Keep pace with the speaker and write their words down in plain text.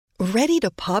Ready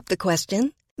to pop the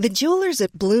question? The jewelers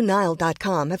at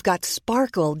BlueNile.com have got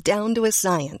sparkle down to a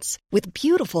science with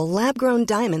beautiful lab-grown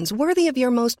diamonds worthy of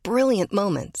your most brilliant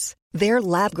moments. Their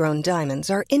lab-grown diamonds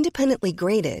are independently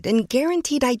graded and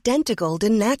guaranteed identical to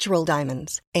natural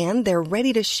diamonds, and they're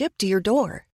ready to ship to your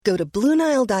door. Go to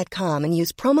BlueNile.com and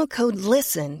use promo code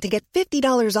LISTEN to get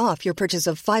 $50 off your purchase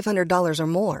of $500 or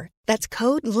more. That's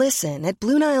code LISTEN at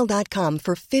BlueNile.com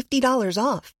for $50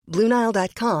 off.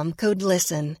 BlueNile.com, code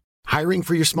LISTEN. Hiring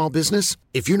for your small business?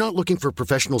 If you're not looking for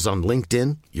professionals on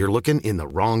LinkedIn, you're looking in the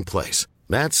wrong place.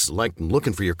 That's like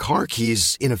looking for your car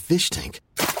keys in a fish tank.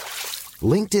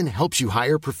 LinkedIn helps you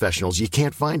hire professionals you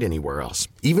can't find anywhere else,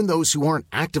 even those who aren't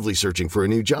actively searching for a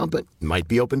new job but might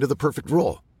be open to the perfect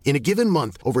role. In a given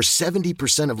month, over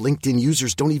 70% of LinkedIn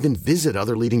users don't even visit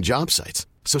other leading job sites.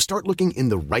 So start looking in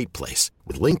the right place.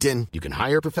 With LinkedIn, you can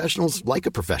hire professionals like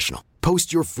a professional.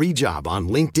 Post your free job on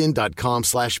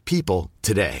linkedin.com/people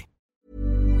today.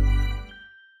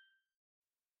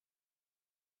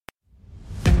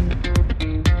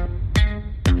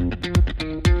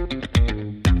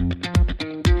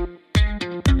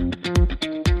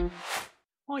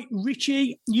 Hi,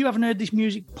 Richie. You haven't heard this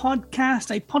music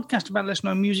podcast, a podcast about lesser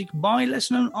known music by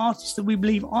lesser known artists that we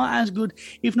believe are as good,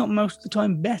 if not most of the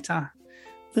time better,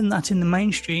 than that in the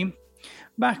mainstream.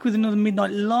 Back with another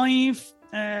Midnight Live,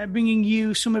 bringing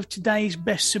you some of today's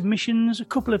best submissions, a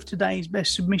couple of today's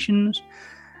best submissions.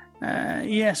 So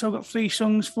I've got 3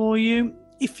 songs for you.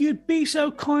 If you'd be so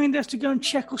kind as to go and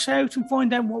check us out and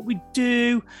find out what we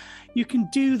do, you can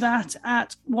do that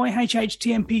at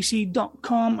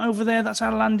yhhtmpc.com. Over there, that's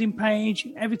our landing page.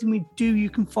 Everything we do, you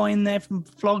can find there, from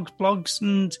vlogs, blogs,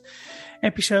 and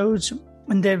episodes,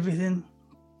 and everything.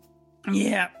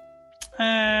 Yeah.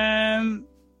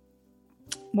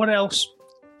 What else?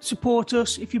 Support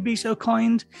us if you'd be so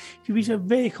kind. If you'd be so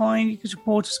very kind, you can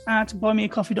support us at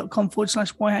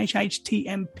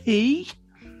buymeacoffee.com/yhhtmp.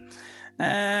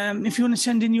 If you want to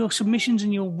send in your submissions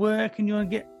and your work and you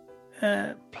want to get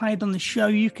played on the show,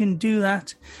 you can do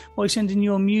that by sending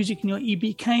your music and your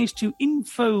EBKs to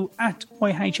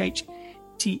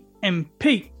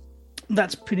info@yhhtmp.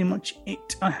 That's pretty much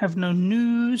it. I have no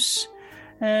news.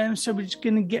 So we're just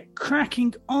going to get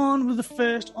cracking on with the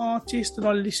first artist that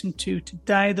I listened to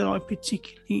today that I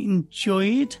particularly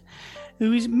enjoyed,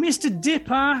 who is Mr.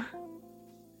 Dipper.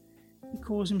 He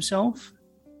calls himself.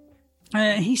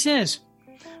 He says,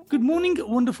 "Good morning,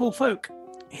 wonderful folk.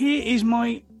 Here is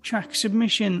my track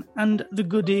submission and the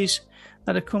goodies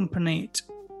that accompany it.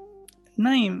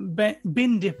 Name,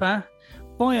 Bin Dipper.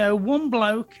 Bio, 1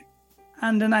 bloke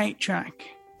and an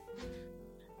 8-track.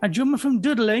 A drummer from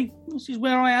Dudley." This is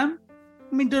where I am.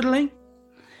 I'm in Dudley.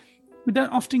 We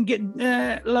don't often get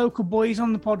local boys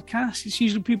on the podcast. It's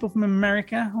usually people from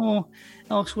America or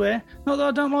elsewhere. Not that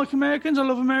I don't like Americans. I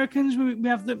love Americans. We've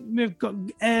got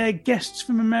guests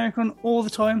from America on all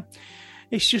the time.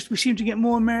 It's just we seem to get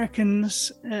more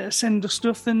Americans send us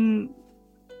stuff than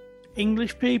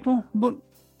English people. But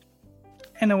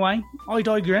anyway, I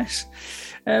digress.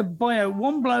 Bio,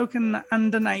 1 bloke and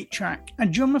an 8-track. A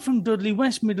drummer from Dudley,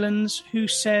 West Midlands, who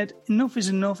said enough is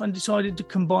enough and decided to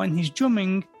combine his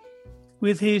drumming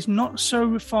with his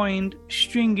not-so-refined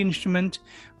string instrument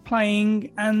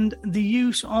playing and the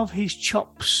use of his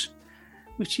chops,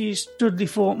 which is Dudley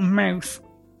for mouth,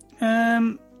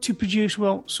 to produce,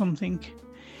 well, something.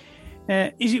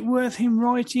 Is it worth him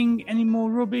writing any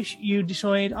more rubbish? You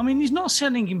decide. I mean, he's not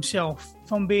selling himself,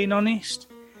 if I'm being honest.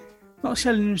 Not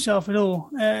selling himself at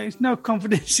all. There's no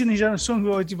confidence in his own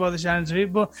songwriting by the sounds of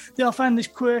it, but I found this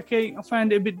quirky. I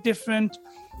found it a bit different.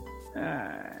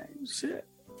 It's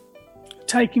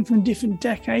taken from different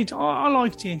decades. I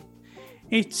liked it.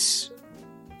 It's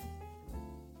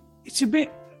a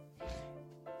bit.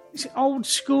 It's old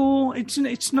school. It's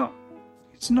nothing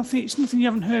you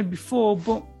haven't heard before,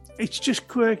 but it's just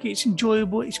quirky. It's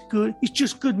enjoyable. It's good. It's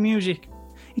just good music.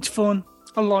 It's fun.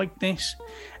 I like this,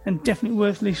 and definitely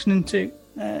worth listening to.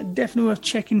 Definitely worth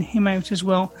checking him out as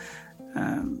well.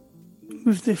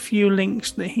 With the few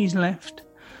links that he's left,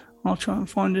 I'll try and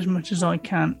find as much as I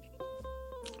can.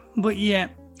 But yeah,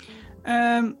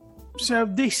 so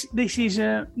this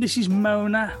is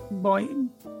Mona by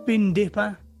Bin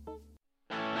Dipper.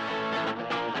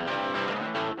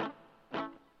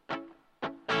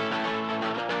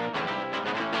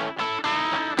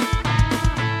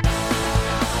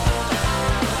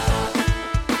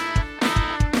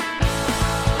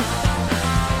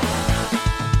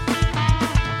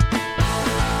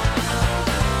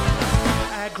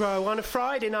 On a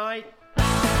Friday night,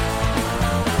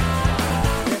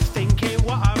 just thinking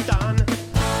what I've done.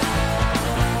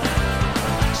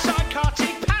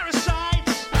 Psychotic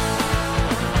parasites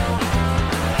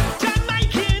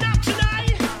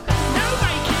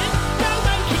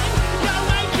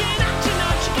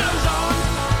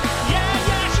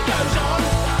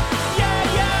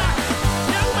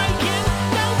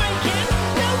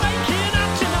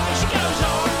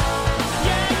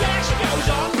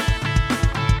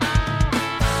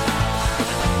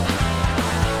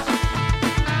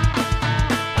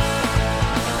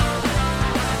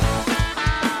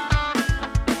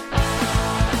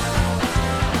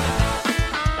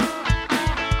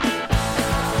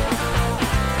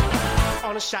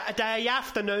Saturday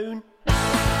afternoon. Gone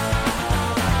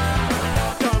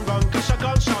wrong 'cause I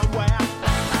gone somewhere.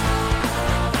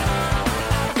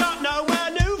 Got nowhere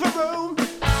new for room.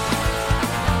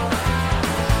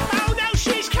 Oh no,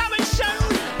 she's coming soon.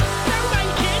 No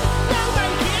making, no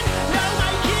making, no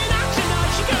making up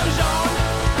tonight. She goes on.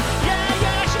 Yeah,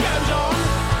 yeah, she goes on.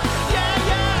 Yeah,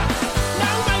 yeah.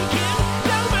 No making,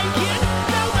 no making,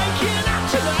 no making up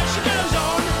tonight. She goes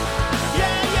on.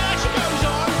 Yeah, yeah, she goes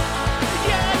on.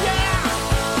 Yeah, yeah.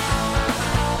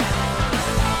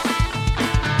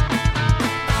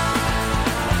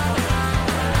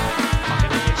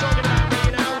 Fucking hell, you're talking about me,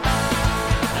 you know.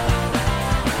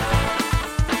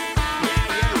 Yeah,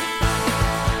 you.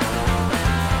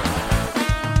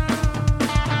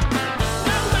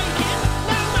 No making,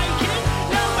 no making,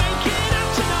 no making up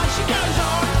tonight. She goes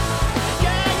on.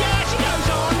 Yeah, yeah, she goes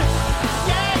on.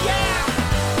 Yeah, yeah.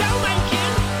 No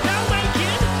making, no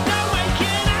making, no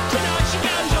making up tonight. She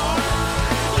goes on.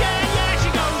 Yeah, yeah, she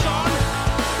goes on.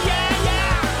 Yeah, yeah.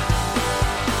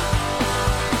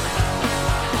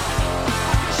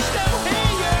 I can still hear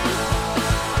you.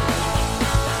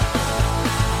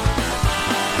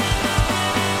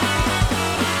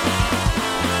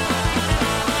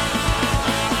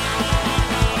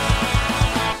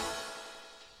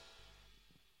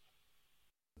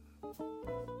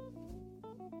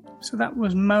 So that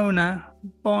was Mona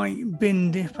by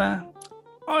Bin Dipper.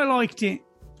 I liked it.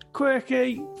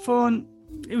 Quirky, fun.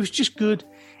 It was just good.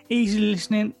 Easy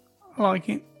listening. I like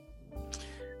it.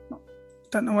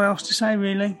 Don't know what else to say,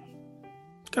 really.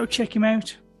 Go check him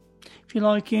out. If you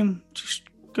like him, just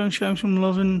go and show him some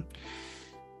love and,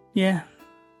 yeah.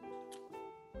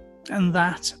 And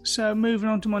that. So moving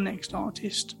on to my next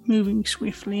artist. Moving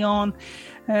swiftly on.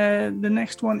 The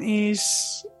next one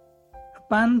is a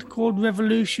band called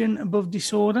Revolution Above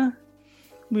Disorder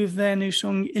with their new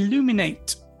song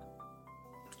Illuminate.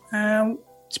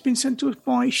 It's been sent to us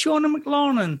by Shauna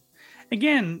McLaren.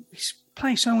 Again, we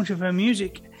play so much of her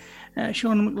music.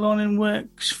 Shauna McLaren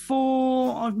works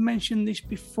for, I've mentioned this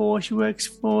before, she works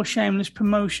for Shameless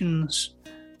Promotions.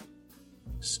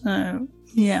 So,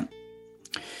 yeah.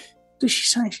 Does she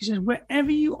say? She says,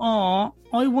 wherever you are,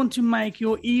 I want to make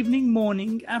your evening,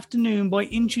 morning, afternoon by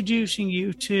introducing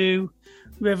you to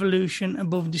Revolution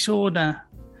Above Disorder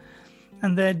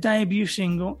and their debut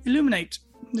single, Illuminate,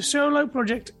 the solo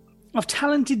project of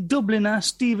talented Dubliner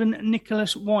Stephen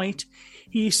Nicholas White.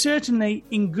 He is certainly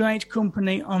in great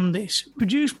company on this.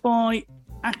 Produced by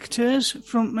Actors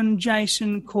frontman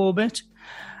Jason Corbett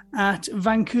at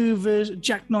Vancouver's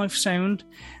Jackknife Sound,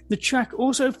 the track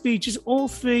also features all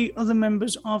three other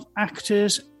members of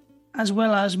Actors, as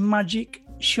well as Magic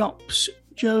Shop's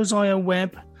Josiah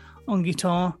Webb on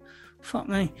guitar. Fuck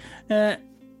me.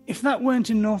 If that weren't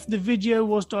enough, the video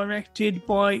was directed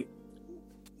by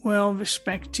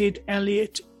well-respected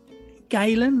Elliot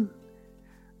Galen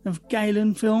of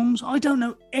Galen Films. I don't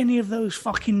know any of those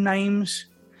fucking names.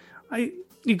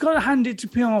 You've got to hand it to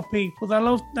PR people. They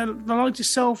like to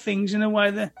sell things in a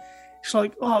way that it's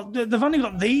like, oh, they've only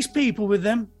got these people with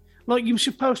them. Like, you're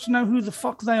supposed to know who the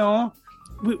fuck they are.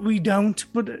 We don't,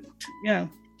 but you know,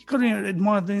 you've got to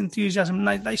admire the enthusiasm.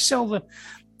 They sell the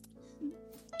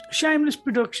Shameless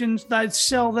Productions. They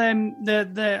sell them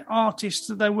their artists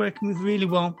that they're working with really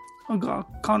well. I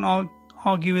can't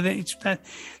argue with it.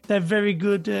 They're very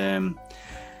good. I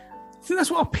think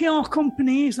that's what a PR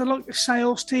company is. They're like a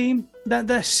sales team.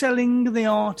 They're selling the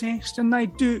artist, and they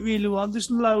do it really well. There's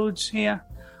loads here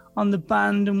on the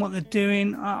band and what they're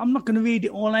doing. I'm not going to read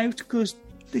it all out because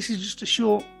this is just a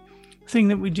short thing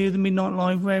that we do, the Midnight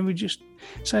Live, where we just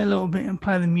say a little bit and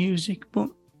play the music. But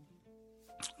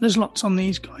there's lots on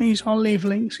these guys. I'll leave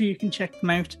links so you can check them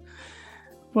out.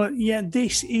 But yeah,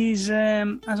 this is,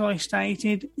 as I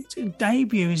stated, it's a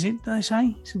debut, is it? Did I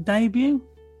say? It's a debut?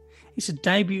 It's a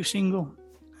debut single.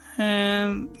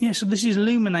 Yeah, so this is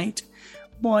Illuminate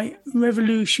by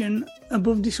Revolution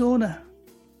Above Disorder.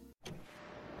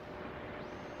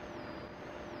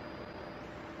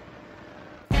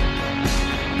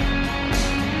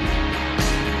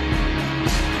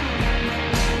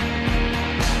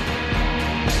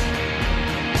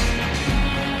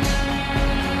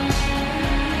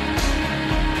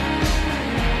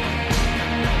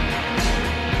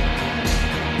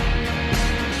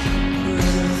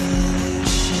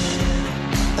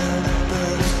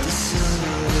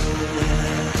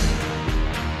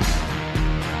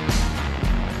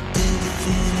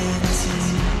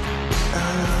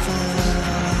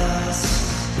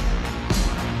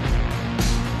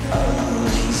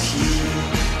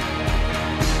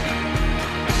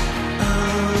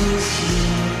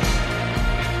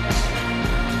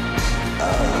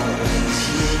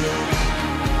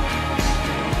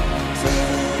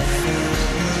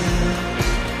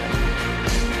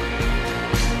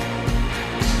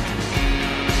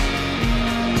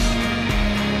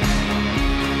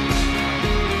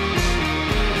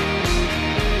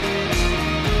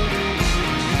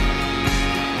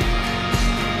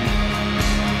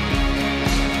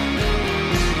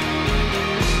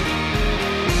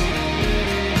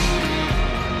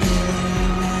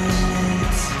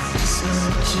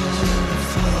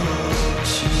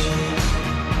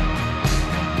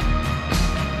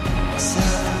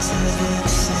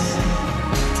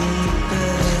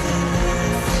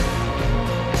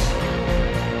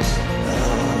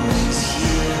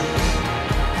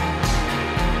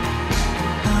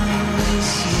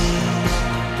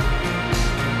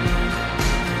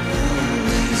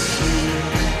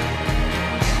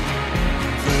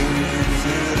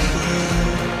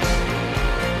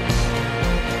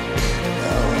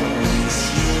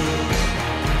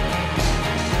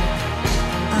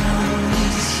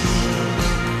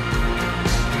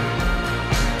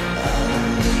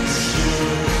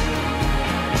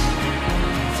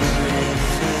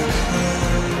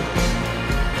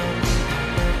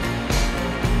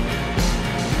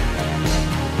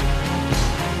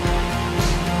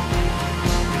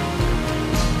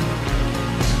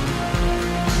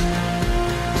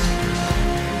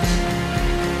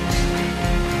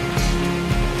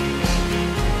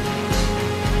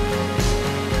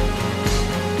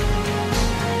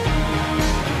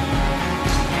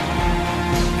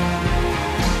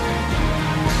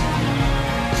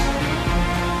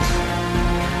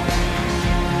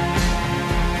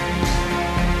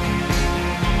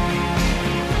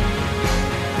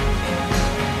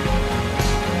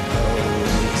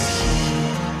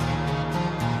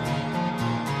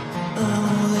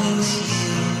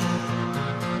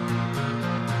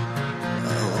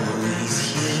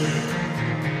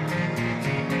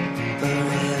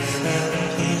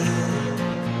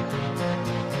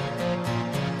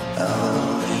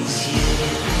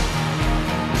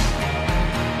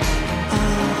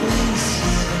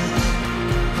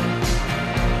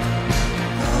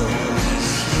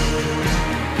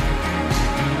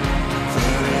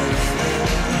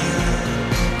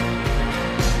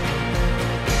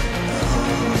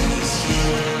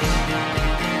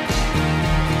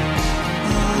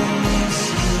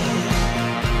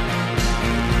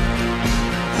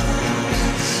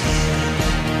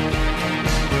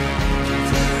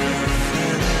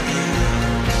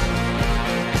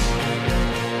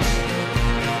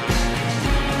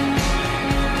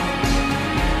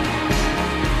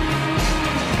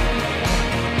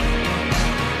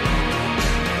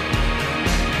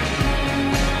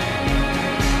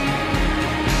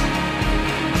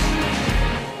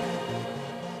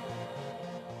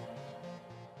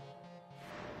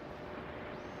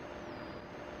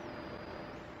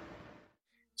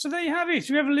 So there you have it.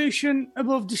 Revolution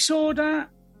Above Disorder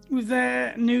with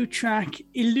their new track,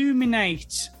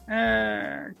 Illuminate.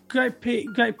 Great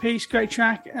piece, great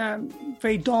track.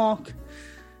 Very dark,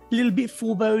 a little bit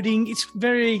foreboding.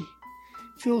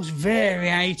 Feels very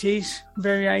 80s,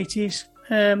 very 80s.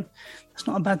 That's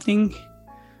not a bad thing.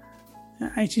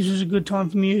 80s was a good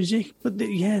time for music, but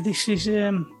this is.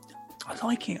 I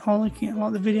like it. I like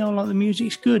the video. I like the music.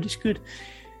 It's good.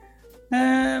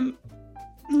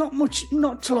 Not much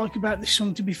not to like about this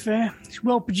song, to be fair. It's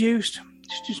well produced.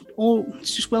 It's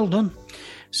just well done.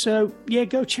 So yeah,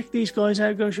 go check these guys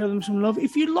out. Go show them some love.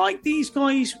 If you like these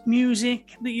guys'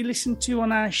 music that you listen to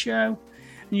on our show,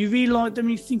 and you really like them,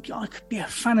 and you think I could be a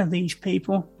fan of these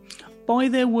people, buy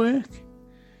their work.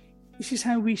 This is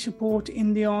how we support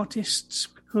indie artists,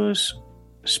 because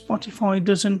Spotify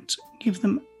doesn't give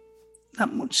them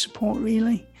that much support,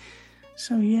 really.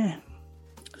 So yeah,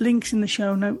 links in the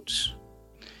show notes.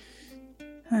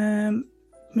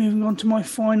 Moving on to my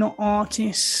final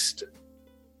artist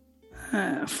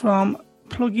from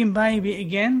Plug-in Baby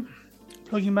again.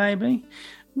 Plug-in Baby.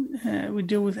 We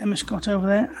deal with Emma Scott over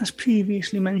there, as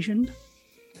previously mentioned.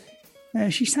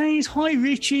 She says, "Hi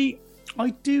Richie,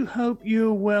 I do hope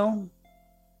you're well."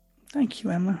 Thank you,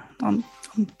 Emma. I'm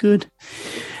good.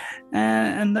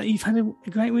 And that you've had a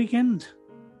great weekend.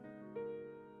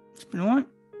 It's been alright.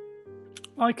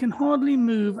 I can hardly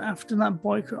move after that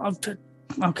bike.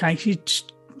 Okay,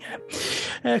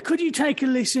 could you take a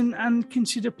listen and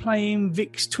consider playing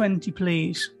VIX 20,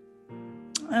 please?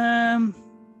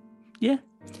 Yeah.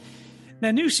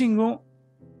 Their new single,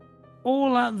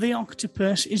 All at the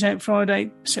Octopus, is out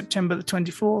Friday, September the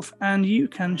 24th, and you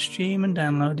can stream and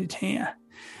download it here.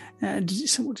 What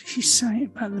did she say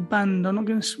about the band? I'm not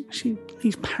going to see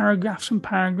these paragraphs and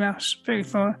paragraphs very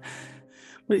far.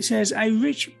 But it says, a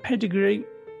rich pedigree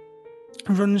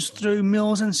runs through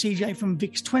Mills and CJ from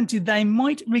VIX 20. They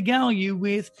might regale you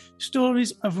with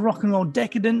stories of rock and roll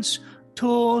decadence,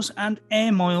 tours and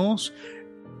air miles.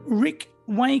 Rick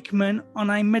Wakeman on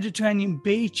a Mediterranean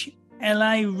beach,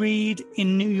 L.A. Reid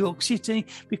in New York City,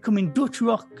 becoming Dutch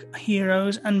rock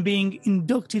heroes and being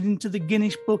inducted into the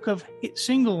Guinness Book of Hit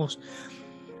Singles.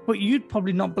 But you'd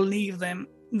probably not believe them.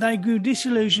 They grew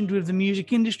disillusioned with the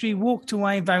music industry, walked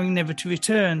away vowing never to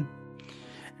return.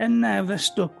 And now they're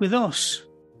stuck with us.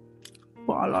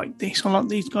 But I like this. I like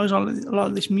these guys. I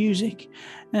like this music.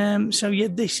 So yeah,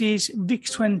 this is VIX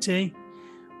 20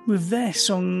 with their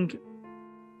song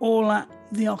All at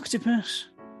the Octopus.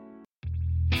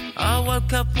 I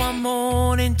woke up one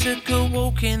morning, took a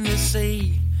walk in the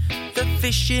sea. The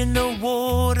fish in the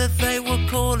water, they were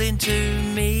calling to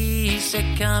me.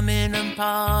 Said come in and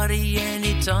party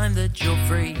anytime that you're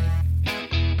free.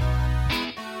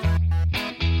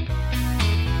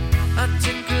 I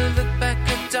took a look back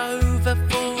at Dover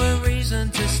for a reason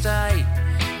to stay.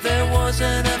 There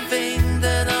wasn't a thing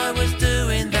that I was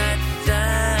doing that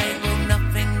day. Well,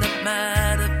 nothing that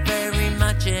mattered very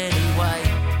much anyway.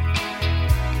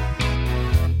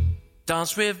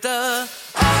 Dance with the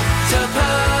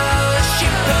octopus, she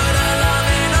put her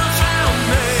loving arms round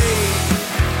me.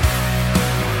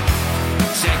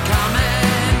 Said come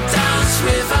and dance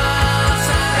with us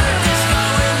at a disco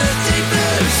in the deep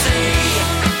blue sea.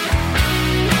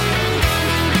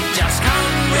 Just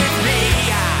come with me.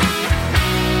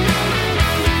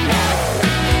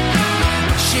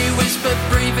 She whispered,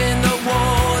 breathe in the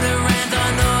water, and I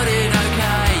nodded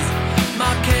okay.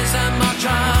 My cares and my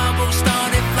troubles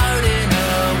started floating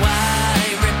away,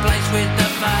 replaced with the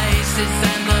faces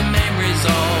and the memories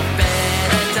of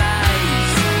better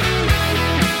days.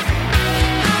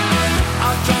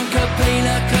 I drank a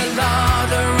pina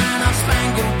colada and I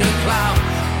spangled the cloud.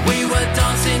 We were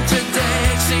dancing to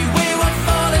Dixie, we were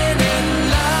falling in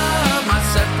love. My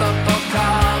sepulchral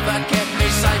cover kept me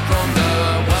safe from the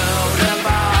world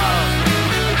above.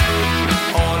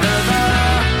 All of the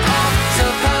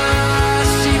octopus,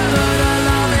 she put her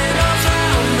loving arms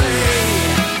round me.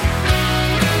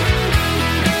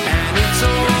 And it's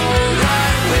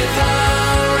alright with her,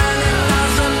 and it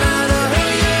doesn't matter who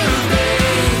you be.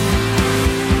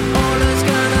 All is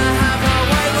gonna have her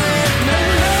way with me.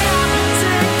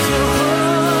 Take you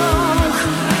home,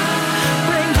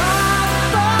 bring back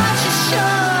what you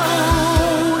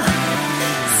showed.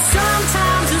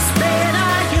 Sometimes it's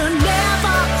better you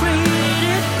never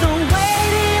created the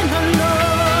waiting alone.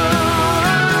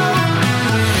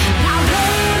 Now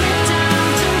lay me down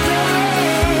to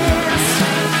rest.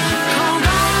 Come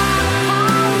back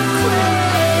on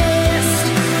request.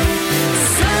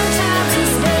 Sometimes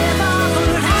it's never,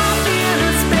 but I feel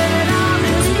it's better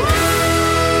this way.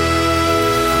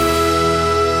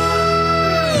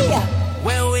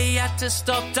 Well, we had to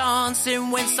stop dancing dancing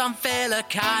when some fella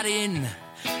cut in.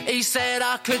 He said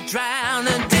I could drown,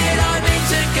 and did I mean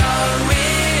to go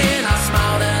in? I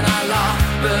smiled and I laughed,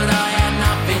 but I had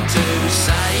nothing to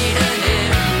say to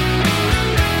him.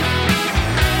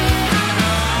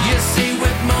 You see,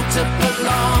 with multiple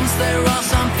arms, there are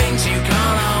some things you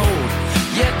can't hold.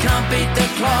 You can't beat the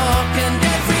clock, and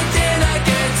every dinner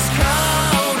gets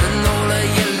cold, and all of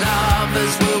your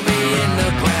lovers will be in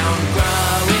the ground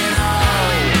growing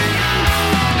old.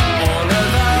 All of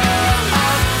the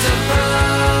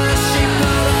octopus, she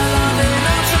put her loving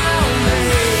arms round me.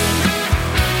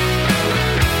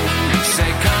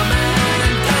 Say, come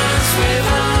and dance with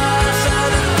us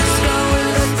out of the disco in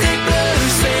the deep blue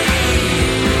sea.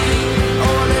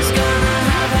 All is gonna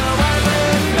have her way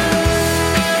with me.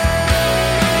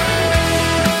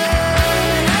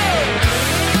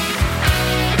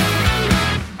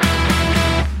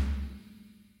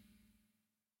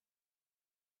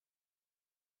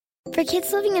 For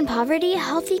kids living in poverty,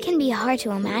 healthy can be hard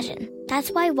to imagine. That's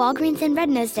why Walgreens and Red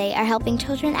Nose Day are helping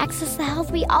children access the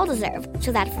health we all deserve,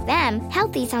 so that for them,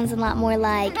 healthy sounds a lot more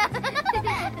like...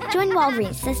 Join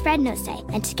Walgreens this Red Nose Day,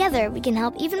 and together we can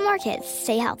help even more kids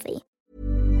stay healthy.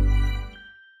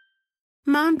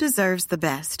 Mom deserves the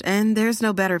best, and there's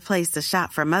no better place to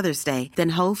shop for Mother's Day than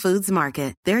Whole Foods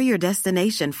Market. They're your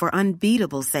destination for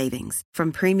unbeatable savings,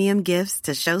 from premium gifts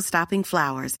to show-stopping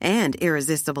flowers and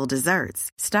irresistible desserts.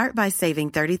 Start by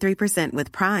saving 33%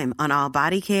 with Prime on all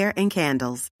body care and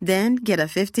candles. Then get a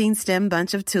 15-stem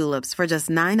bunch of tulips for just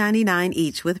 $9.99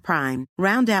 each with Prime.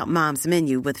 Round out Mom's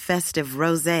menu with festive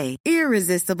rosé,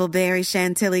 irresistible berry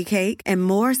chantilly cake, and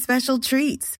more special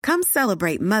treats. Come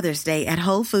celebrate Mother's Day at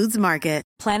Whole Foods Market.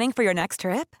 Planning for your next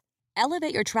trip?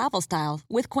 Elevate your travel style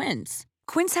with Quince.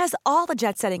 Quince has all the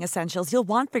jet-setting essentials you'll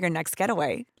want for your next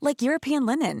getaway, like European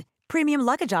linen, premium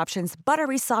luggage options,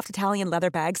 buttery soft Italian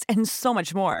leather bags, and so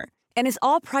much more. And is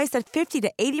all priced at 50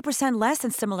 to 80% less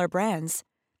than similar brands.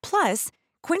 Plus,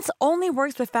 Quince only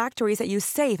works with factories that use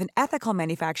safe and ethical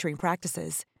manufacturing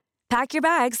practices. Pack your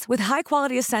bags with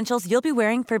high-quality essentials you'll be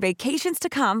wearing for vacations to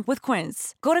come with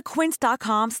Quince. Go to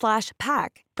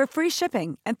quince.com/pack for free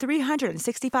shipping and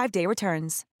 365-day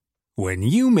returns. When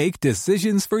you make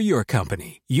decisions for your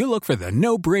company, you look for the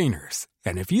no-brainers.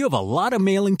 And if you have a lot of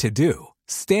mailing to do,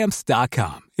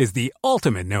 Stamps.com is the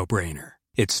ultimate no-brainer.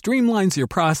 It streamlines your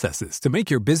processes to make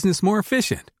your business more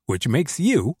efficient, which makes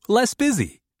you less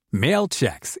busy. Mail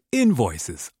checks,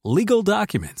 invoices, legal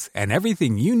documents, and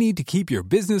everything you need to keep your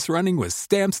business running with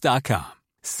Stamps.com.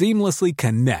 Seamlessly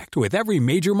connect with every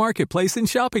major marketplace and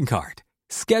shopping cart.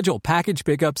 Schedule package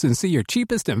pickups and see your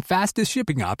cheapest and fastest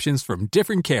shipping options from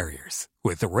different carriers,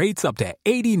 with rates up to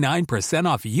 89%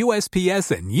 off USPS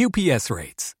and UPS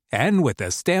rates. And with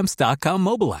the Stamps.com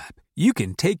mobile app, you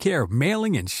can take care of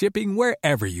mailing and shipping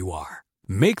wherever you are.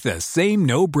 Make the same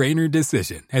no-brainer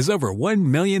decision as over 1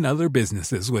 million other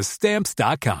businesses with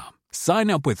Stamps.com.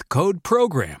 Sign up with code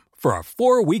PROGRAM for a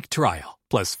 4-week trial,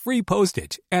 plus free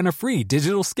postage and a free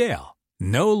digital scale.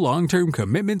 No long-term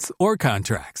commitments or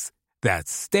contracts.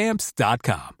 That's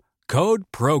Stamps.com. Code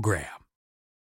PROGRAM.